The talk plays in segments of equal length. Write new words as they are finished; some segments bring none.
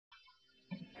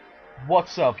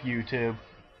What's up, YouTube?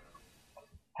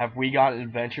 Have we got an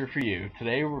adventure for you?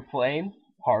 Today we're playing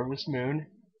Harvest Moon.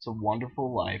 It's a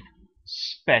Wonderful Life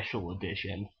Special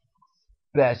Edition.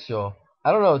 Special.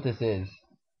 I don't know what this is.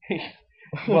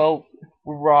 Well,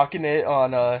 we're rocking it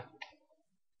on the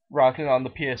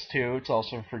PS2. It's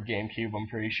also for GameCube, I'm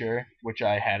pretty sure, which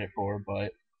I had it for,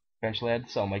 but eventually I had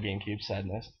to sell my GameCube.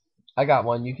 Sadness. I got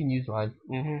one. You can use mine.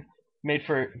 Made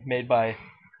by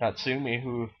Natsumi,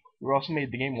 who also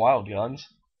made the game Wild Guns.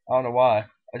 I don't know why.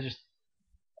 I think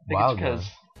Wild it's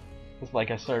because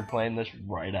like I started playing this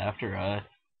right after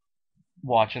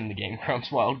watching the Game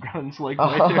Grumps Wild Guns like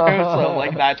way through, so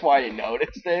like that's why you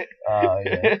noticed it. Oh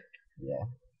yeah, yeah.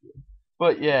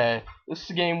 But yeah, this is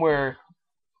a game where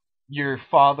your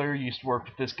father used to work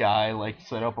with this guy, like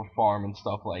set up a farm and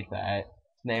stuff like that.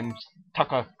 His name's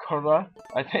Takakura,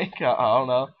 I think. I don't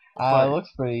know. It looks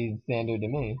pretty standard to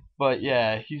me. But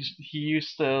yeah, he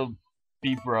used to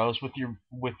be bros with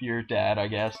your dad, I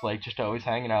guess, like just always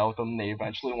hanging out with him. They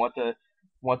eventually want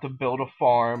to build a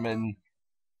farm, and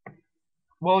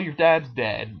well, your dad's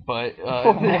dead, but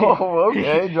Whoa,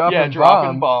 okay,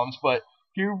 dropping bombs. But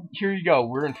here you go.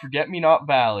 We're in Forget Me Not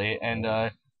Valley, and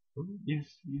he's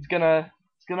gonna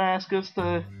ask us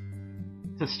to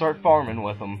start farming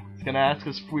with him. He's gonna ask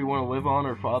us if we want to live on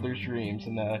our father's dreams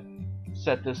and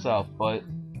set this up. But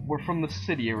we're from the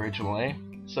city originally,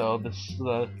 so this is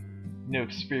a new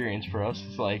experience for us.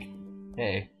 It's like,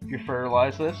 hey, if you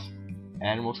fertilize this,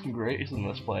 animals can graze in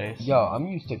this place. Yo, I'm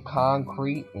used to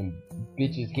concrete and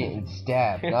bitches getting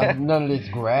stabbed. None of this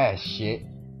grass shit.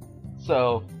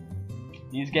 So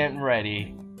he's getting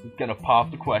ready. He's gonna pop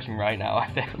the question right now,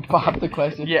 I think. Pop the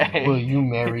question? Yeah. Will you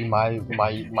marry my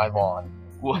lawn?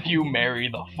 Will you marry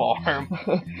the farm?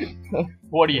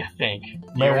 What do you think?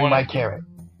 Marry my carrot.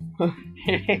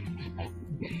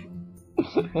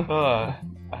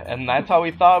 And that's how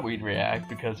he thought we'd react,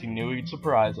 because he knew he'd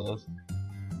surprise us.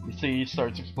 You see, he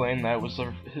starts explaining that it was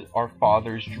our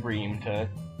father's dream to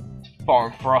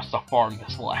farm, for us to farm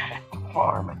this land.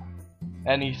 Farming.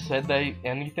 And he said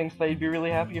he thinks they'd be really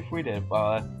happy if we did.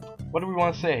 What do we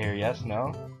want to say here? Yes,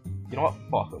 no? You know what?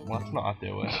 Fuck it. Let's not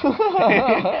do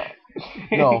it.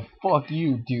 No, fuck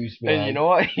you, douchebag. And you know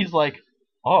what? He's like,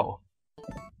 oh,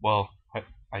 well,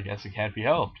 I guess it can't be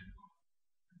helped.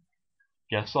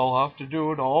 Guess I'll have to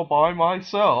do it all by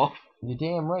myself. You're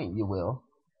damn right you will.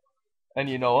 And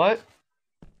you know what?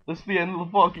 This is the end of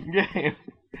the fucking game.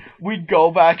 We go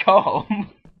back home.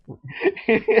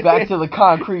 Back to the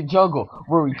concrete jungle,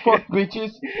 where we fuck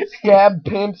bitches, stab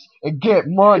pimps, and get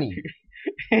money.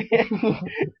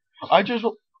 I just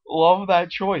love that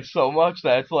choice so much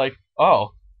that it's like,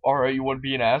 oh, alright, you want to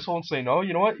be an asshole and say no?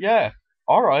 You know what? Yeah,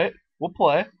 alright, we'll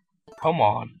play. Come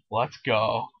on, let's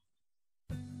go.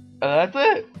 And that's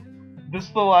it. This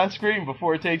is the last screen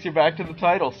before it takes you back to the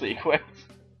title sequence.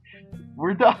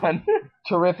 We're done.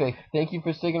 Terrific. Thank you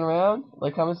for sticking around.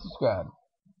 Like, comment, subscribe.